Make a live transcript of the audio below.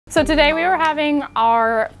So today we were having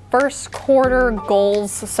our first quarter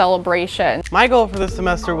goals celebration. My goal for this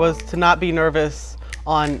semester was to not be nervous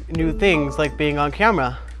on new things like being on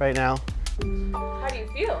camera right now. How do you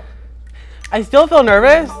feel? I still feel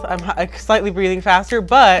nervous. I'm slightly breathing faster,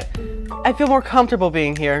 but I feel more comfortable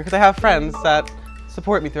being here because I have friends that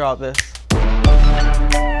support me throughout this.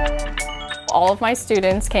 All of my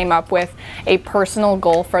students came up with a personal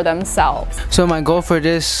goal for themselves. So my goal for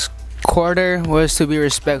this quarter was to be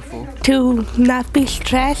respectful. To not be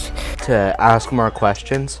stressed. To ask more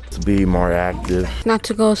questions. To be more active. Not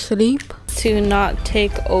to go sleep. To not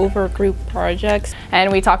take over group projects.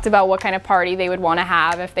 And we talked about what kind of party they would want to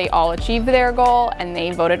have if they all achieved their goal, and they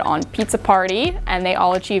voted on pizza party and they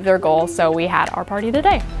all achieved their goal, so we had our party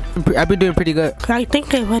today. I've been doing pretty good. I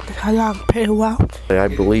think it went along pretty well. I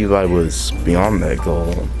believe I was beyond that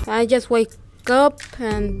goal. I just wake up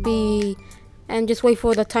and just wait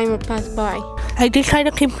for the timer to pass by. I just try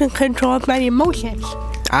to keep in control of my emotions.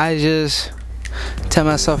 I just tell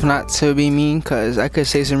myself not to be mean because I could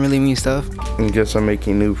say some really mean stuff. I guess I'm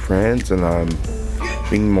making new friends and I'm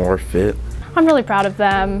being more fit. I'm really proud of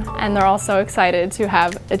them, and they're also excited to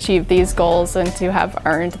have achieved these goals and to have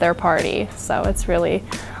earned their party. So it's really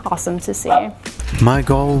awesome to see. My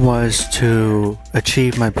goal was to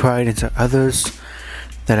achieve my pride into others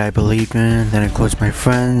that I believe in, that includes my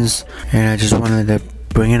friends, and I just wanted to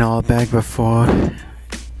bring it all back before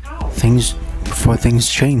things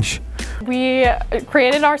change. We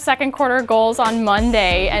created our second quarter goals on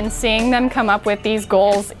Monday, and seeing them come up with these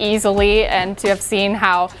goals easily and to have seen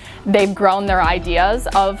how they've grown their ideas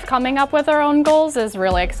of coming up with their own goals is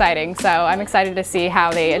really exciting. So I'm excited to see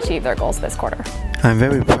how they achieve their goals this quarter. I'm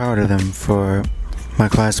very proud of them, for my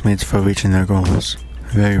classmates, for reaching their goals.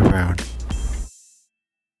 Very proud.